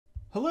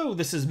Hello,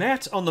 this is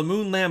Matt on the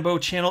Moon Lambo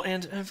channel,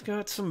 and I've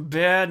got some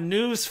bad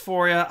news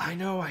for you. I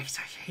know I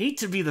hate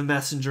to be the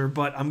messenger,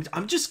 but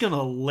I'm just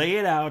gonna lay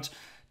it out,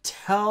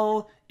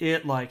 tell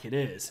it like it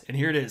is. And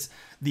here it is.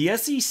 The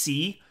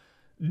SEC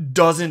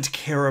doesn't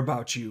care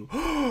about you.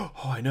 Oh,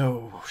 I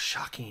know,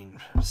 shocking.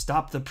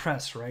 Stop the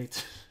press,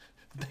 right?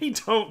 They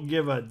don't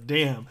give a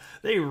damn.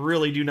 They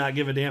really do not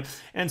give a damn.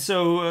 And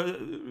so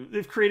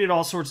they've created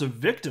all sorts of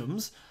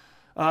victims.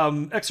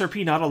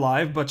 XRP not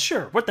alive, but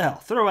sure, what the hell?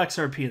 Throw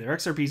XRP in there.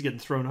 XRP's getting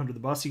thrown under the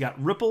bus. You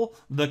got Ripple,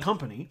 the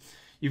company.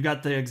 You've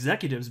got the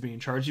executives being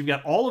charged. You've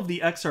got all of the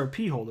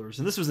XRP holders,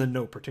 and this was in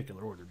no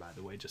particular order, by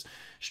the way, just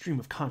stream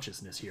of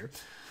consciousness here.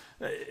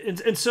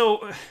 And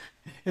so,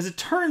 as it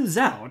turns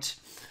out,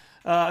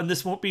 and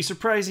this won't be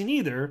surprising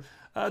either,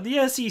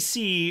 the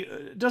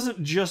SEC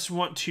doesn't just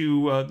want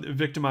to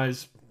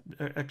victimize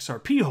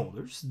XRP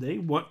holders. They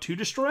want to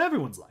destroy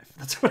everyone's life.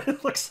 That's what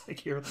it looks like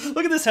here.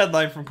 Look at this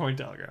headline from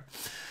Cointelegraph.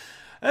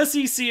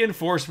 SEC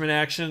enforcement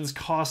actions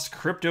cost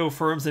crypto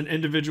firms and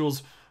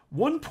individuals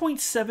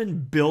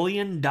 $1.7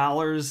 billion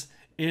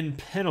in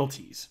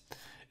penalties.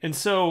 And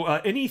so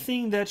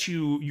anything that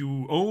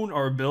you own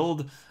or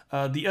build,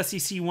 the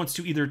SEC wants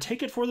to either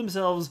take it for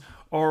themselves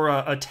or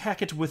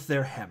attack it with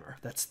their hammer.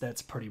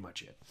 That's pretty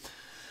much it.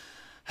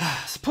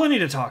 There's plenty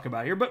to talk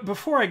about here, but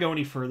before I go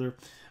any further,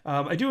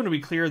 I do want to be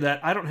clear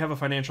that I don't have a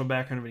financial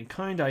background of any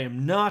kind. I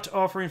am not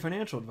offering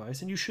financial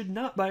advice, and you should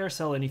not buy or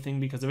sell anything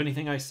because of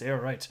anything I say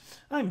or write.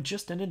 I'm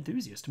just an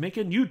enthusiast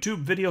making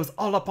YouTube videos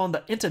all up on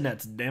the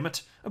internet, damn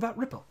it, about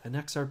Ripple and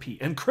XRP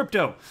and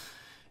crypto.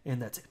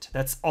 And that's it.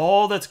 That's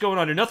all that's going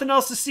on. There's nothing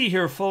else to see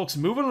here, folks.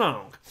 Moving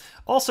along.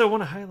 Also, I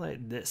want to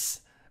highlight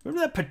this.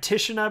 Remember that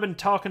petition I've been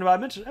talking about?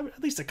 I mentioned it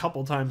at least a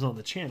couple times on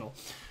the channel.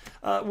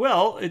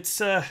 Well, it's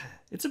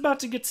about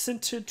to get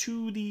sent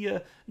to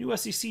the new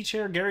SEC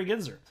chair, Gary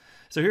Gensler.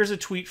 So here's a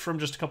tweet from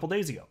just a couple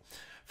days ago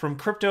from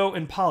Crypto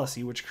and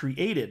Policy, which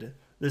created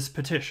this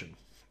petition.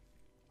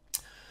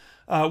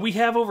 We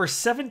have over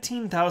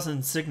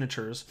 17,000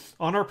 signatures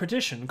on our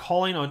petition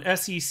calling on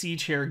SEC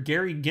chair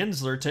Gary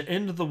Gensler to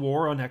end the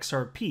war on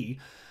XRP,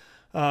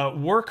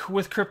 work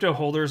with crypto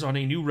holders on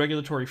a new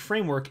regulatory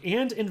framework,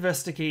 and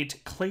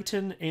investigate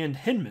Clayton and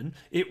Hinman.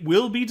 It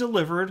will be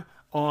delivered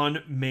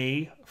on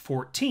May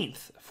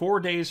 14th, 4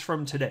 days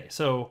from today.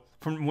 So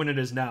from when it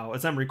is now,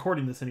 as I'm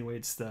recording this anyway,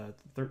 it's the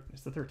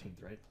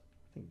 13th, right?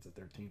 I think it's the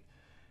 13th.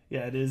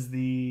 Yeah, it is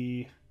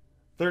the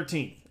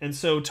 13th. And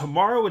so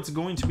tomorrow it's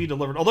going to be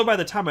delivered. Although by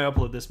the time I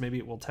upload this, maybe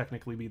it will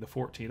technically be the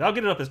 14th. I'll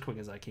get it up as quick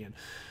as I can.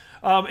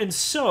 And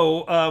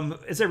so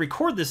as I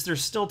record this,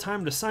 there's still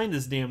time to sign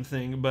this damn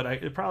thing,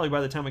 but probably by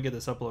the time I get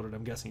this uploaded,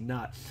 I'm guessing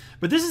not.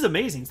 But this is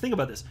amazing. Think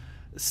about this.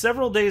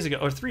 Several days ago,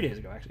 or 3 days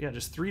ago, actually. Yeah,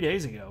 just 3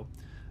 days ago.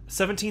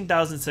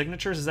 17,000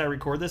 signatures as I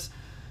record this,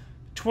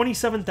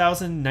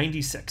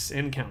 27,096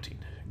 and counting,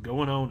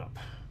 going on up.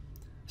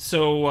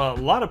 So a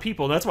lot of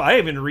people, that's why I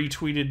even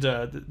retweeted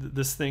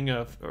this thing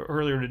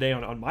earlier today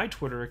on my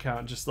Twitter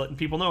account, just letting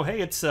people know,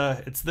 hey, it's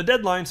the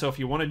deadline, so if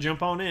you want to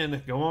jump on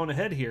in, go on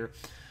ahead here.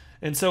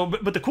 And so,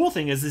 but the cool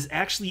thing is this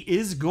actually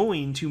is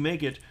going to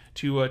make it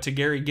to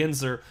Gary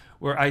Gensler,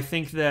 where I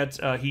think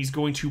that he's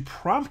going to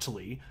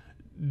promptly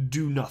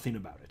do nothing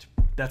about it.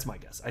 That's my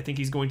guess. I think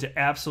he's going to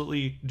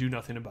absolutely do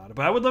nothing about it.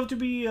 But I would love to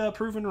be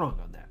proven wrong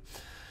on that.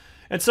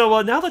 And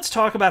so now let's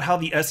talk about how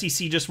the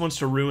SEC just wants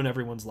to ruin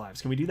everyone's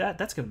lives. Can we do that?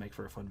 That's going to make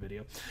for a fun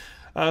video.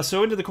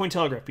 So into the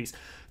Cointelegraph piece.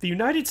 The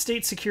United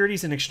States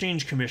Securities and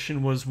Exchange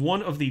Commission was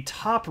one of the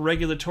top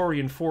regulatory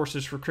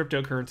enforcers for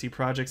cryptocurrency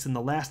projects in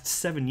the last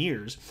 7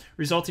 years,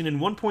 resulting in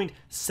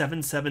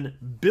 $1.77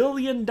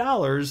 billion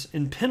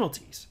in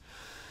penalties.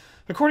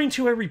 According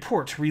to a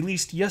report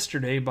released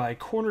yesterday by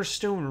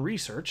Cornerstone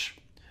Research,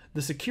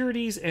 the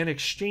Securities and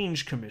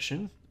Exchange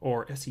Commission,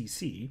 or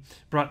SEC,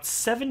 brought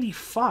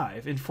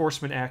 75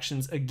 enforcement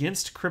actions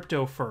against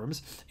crypto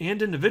firms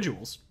and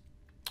individuals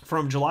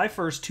from July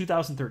 1st,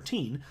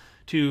 2013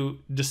 to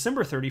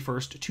December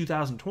 31st,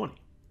 2020,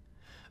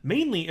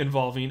 mainly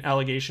involving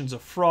allegations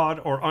of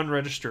fraud or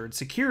unregistered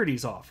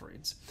securities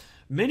offerings.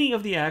 Many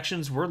of the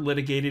actions were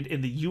litigated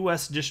in the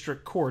U.S.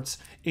 district courts,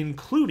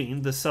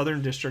 including the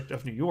Southern District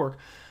of New York,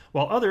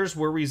 while others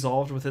were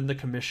resolved within the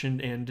commission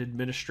and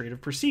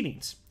administrative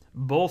proceedings.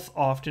 Both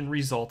often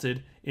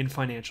resulted in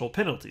financial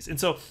penalties. And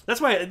so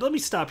that's why, let me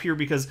stop here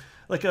because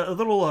like a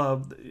little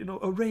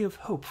a ray of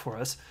hope for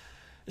us.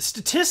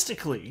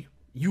 Statistically,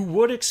 you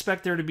would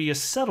expect there to be a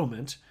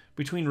settlement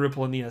between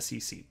Ripple and the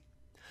SEC.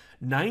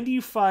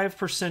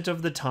 95%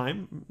 of the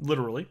time,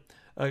 literally,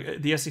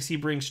 the SEC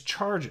brings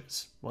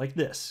charges like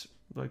this,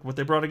 like what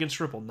they brought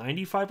against Ripple.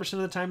 95% of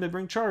the time they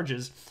bring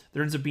charges,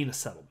 there ends up being a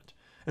settlement.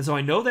 And so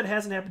I know that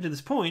hasn't happened to this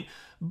point,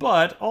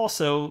 but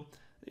also,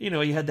 you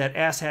know, you had that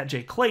asshat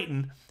Jay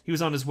Clayton. He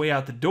was on his way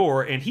out the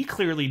door, and he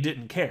clearly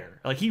didn't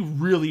care. Like, he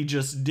really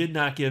just did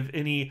not give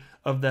any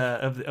of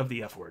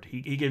the F word.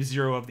 He gave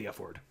zero of the F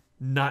word.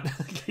 Not,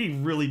 he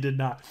really did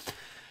not.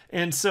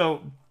 And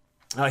so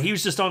He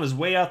was just on his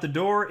way out the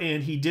door,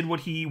 and he did what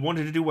he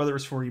wanted to do, whether it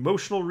was for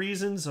emotional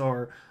reasons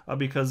or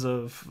because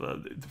of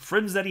the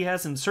friends that he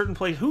has in certain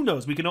places. Who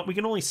knows? We can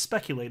only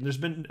speculate. And there's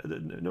been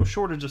no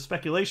shortage of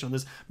speculation on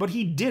this. But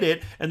he did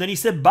it, and then he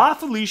said, "Bye,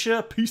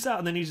 Felicia, peace out,"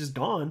 and then he's just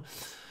gone.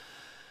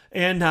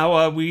 And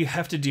now we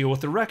have to deal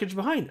with the wreckage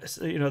behind this.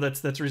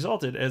 That's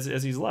resulted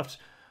as he's left.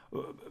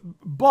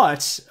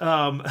 But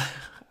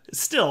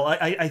still,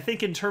 I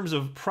think in terms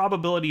of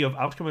probability of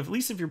outcome, at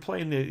least if you're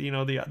playing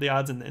the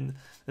odds and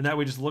that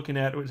way, just looking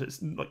at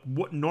like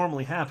what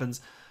normally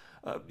happens,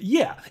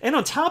 yeah. And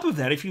on top of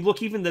that, if you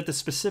look even at the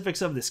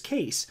specifics of this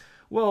case,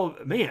 well,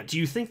 man, do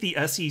you think the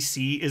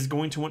SEC is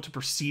going to want to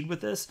proceed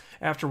with this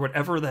after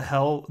whatever the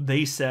hell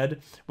they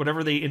said,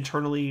 whatever they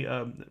internally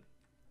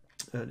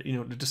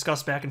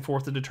discuss back and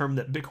forth to determine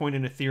that Bitcoin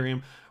and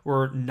Ethereum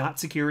were not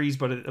securities,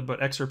 but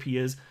XRP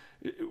is?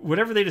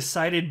 Whatever they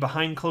decided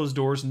behind closed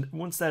doors, and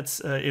once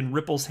that's in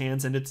Ripple's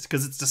hands, and it's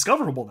because it's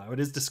discoverable now, it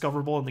is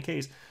discoverable in the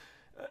case.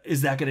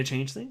 Is that going to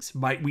change things?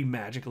 Might we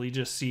magically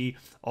just see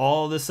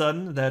all of a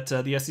sudden that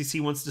the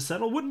SEC wants to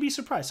settle? Wouldn't be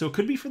surprised. So it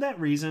could be for that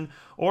reason,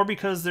 or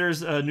because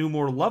there's a new,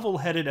 more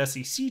level-headed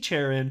SEC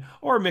chair in,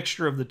 or a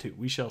mixture of the two.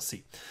 We shall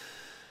see.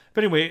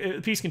 But anyway,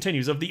 the piece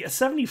continues. Of the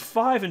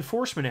 75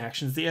 enforcement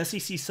actions, the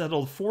SEC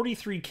settled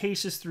 43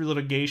 cases through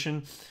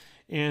litigation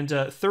and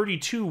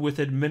 32 with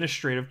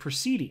administrative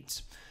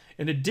proceedings.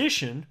 In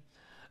addition,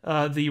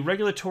 the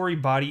regulatory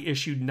body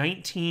issued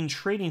 19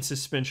 trading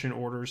suspension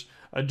orders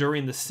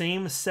during the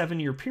same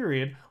 7-year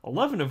period,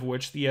 11 of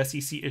which the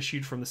SEC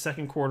issued from the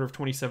second quarter of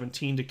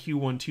 2017 to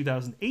Q1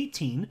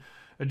 2018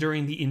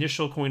 during the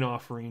initial coin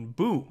offering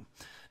boom.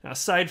 Now,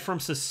 aside from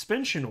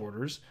suspension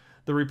orders,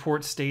 the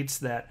report states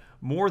that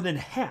more than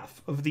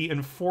half of the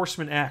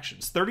enforcement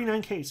actions,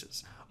 39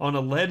 cases, on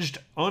alleged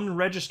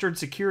unregistered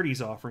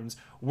securities offerings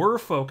were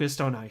focused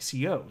on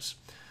ICOs.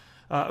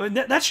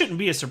 That shouldn't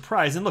be a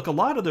surprise. And look, a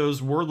lot of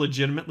those were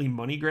legitimately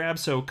money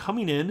grabs. So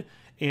coming in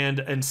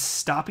and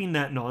stopping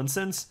that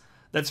nonsense,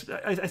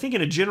 I think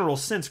in a general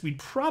sense, we'd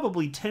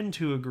probably tend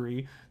to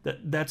agree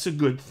that that's a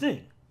good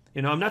thing.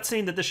 I'm not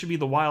saying that this should be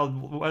the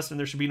Wild West and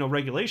there should be no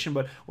regulation,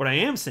 but what I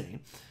am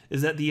saying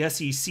is that the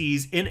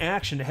SEC's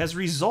inaction has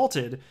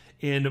resulted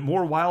in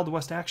more Wild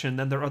West action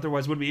than there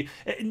otherwise would be.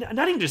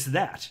 Not even just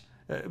that.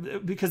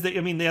 Because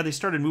they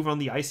started moving on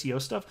the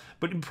ICO stuff,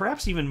 but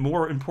perhaps even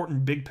more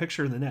important big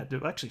picture than that,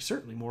 actually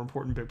certainly more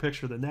important big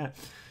picture than that,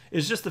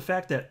 is just the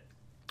fact that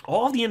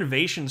all the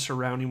innovation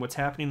surrounding what's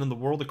happening in the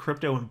world of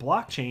crypto and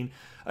blockchain,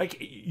 like,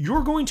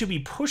 you're going to be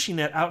pushing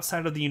that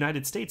outside of the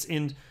United States.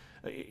 And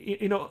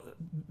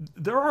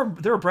there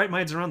are bright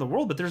minds around the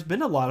world, but there's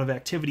been a lot of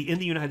activity in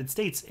the United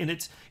States, and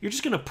you're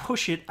just going to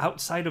push it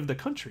outside of the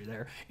country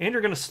there, and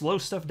you're going to slow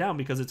stuff down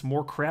because it's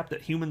more crap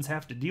that humans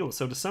have to deal with.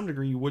 So to some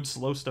degree, you would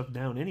slow stuff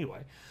down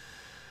anyway.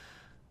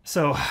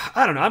 So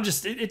I don't know.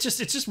 It's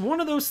just one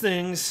of those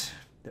things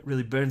that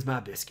really burns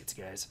my biscuits,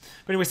 guys.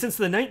 But anyway, since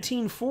the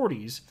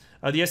 1940s,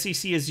 the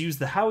SEC has used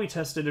the Howey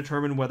test to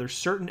determine whether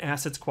certain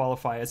assets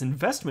qualify as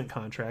investment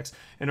contracts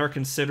and are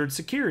considered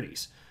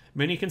securities.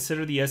 Many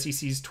consider the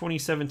SEC's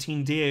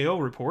 2017 DAO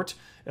report,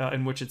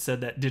 in which it said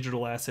that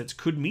digital assets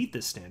could meet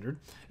this standard,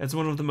 as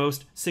one of the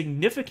most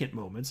significant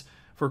moments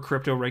for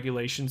crypto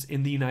regulations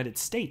in the United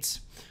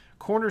States.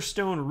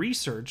 Cornerstone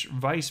Research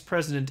Vice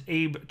President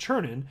Abe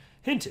Chernin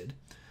hinted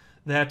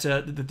that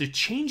the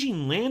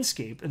changing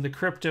landscape in the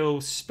crypto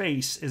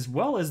space, as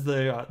well as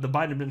the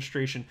Biden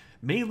administration,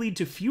 may lead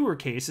to fewer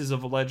cases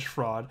of alleged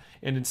fraud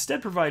and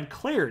instead provide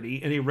clarity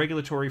in a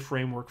regulatory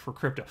framework for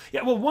crypto.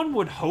 Yeah, well, one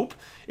would hope.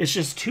 It's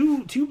just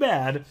too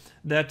bad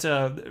that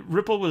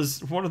Ripple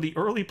was one of the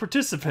early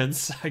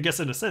participants, I guess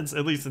in a sense,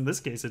 at least in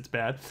this case it's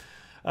bad,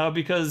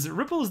 because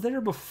Ripple was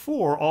there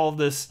before all of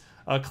this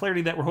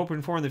clarity that we're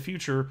hoping for in the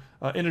future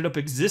ended up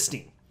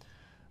existing.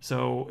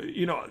 So,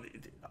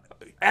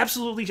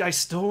 absolutely, I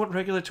still want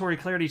regulatory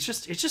clarity. It's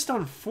just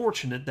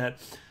unfortunate that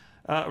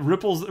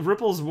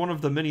Ripple's one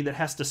of the many that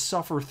has to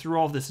suffer through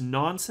all this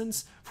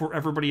nonsense for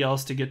everybody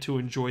else to get to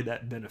enjoy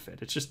that benefit.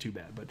 It's just too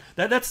bad, but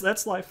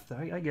that's life.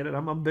 I get it.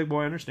 I'm a big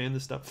boy. I understand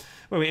this stuff.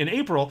 Anyway, in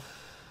April,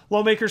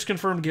 lawmakers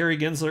confirmed Gary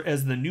Gensler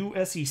as the new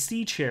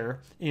SEC chair,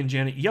 and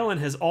Janet Yellen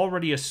has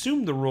already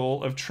assumed the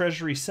role of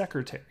Treasury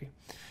Secretary.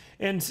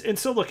 And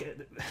so look,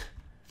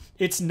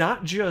 it's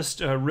not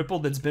just Ripple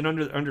that's been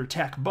under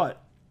attack,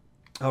 but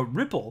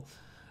Ripple,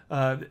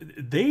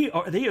 they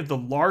are the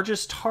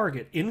largest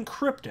target in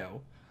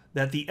crypto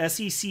that the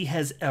SEC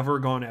has ever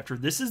gone after.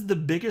 This is the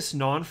biggest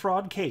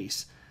non-fraud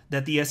case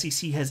that the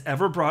SEC has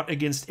ever brought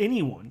against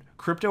anyone,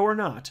 crypto or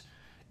not,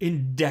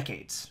 in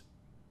decades.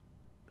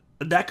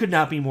 That could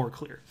not be more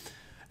clear.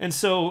 And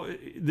so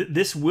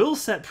this will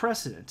set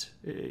precedent.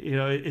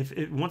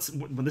 If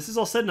when this is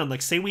all said and done,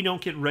 like, say we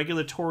don't get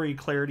regulatory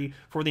clarity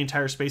for the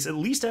entire space, at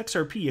least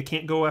XRP, you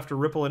can't go after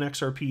Ripple and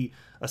XRP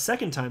a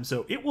second time,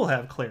 so it will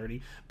have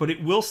clarity, but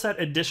it will set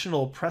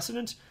additional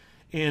precedent.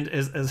 And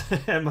as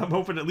I'm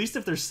hoping, at least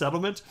if there's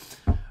settlement,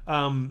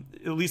 at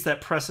least that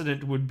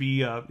precedent would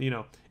be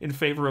in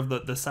favor of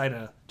the side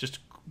of just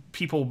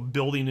people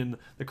building in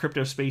the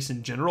crypto space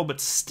in general, but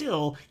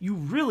still, you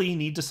really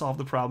need to solve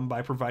the problem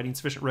by providing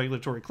sufficient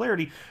regulatory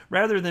clarity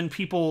rather than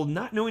people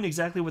not knowing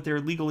exactly what they're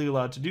legally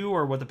allowed to do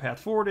or what the path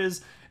forward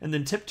is, and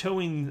then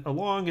tiptoeing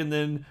along and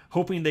then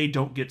hoping they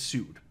don't get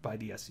sued by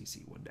the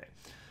SEC one day.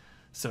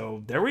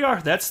 So there we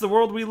are. That's the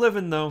world we live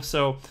in, though.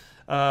 So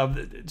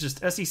just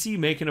SEC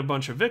making a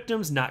bunch of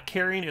victims, not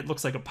caring. It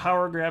looks like a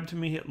power grab to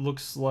me. It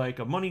looks like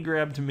a money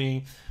grab to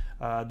me.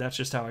 That's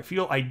just how I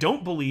feel. I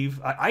don't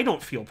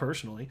feel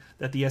personally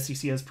that the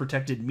SEC has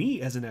protected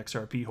me as an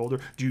XRP holder.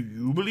 Do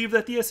you believe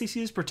that the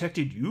SEC has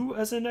protected you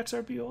as an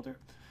XRP holder?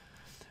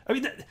 I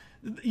mean,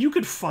 you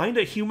could find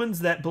humans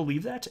that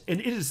believe that, and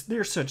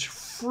they're such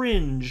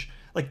fringe.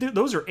 Like,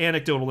 those are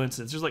anecdotal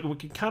incidents. There's like, we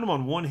can count them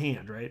on one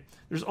hand, right?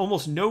 There's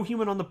almost no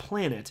human on the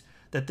planet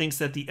that thinks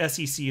that the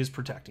SEC is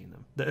protecting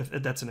them.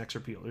 That's an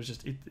XRP holder. There's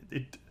just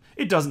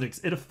it doesn't.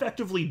 It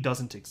effectively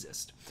doesn't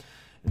exist.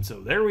 And so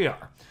there we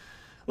are.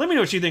 Let me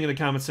know what you think in the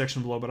comments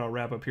section below, but I'll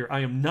wrap up here. I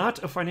am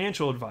not a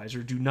financial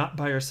advisor. Do not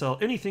buy or sell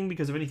anything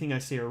because of anything I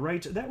say or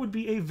write. That would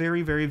be a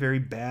very, very, very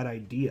bad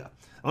idea.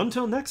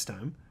 Until next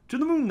time, to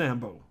the moon,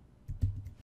 Lambo.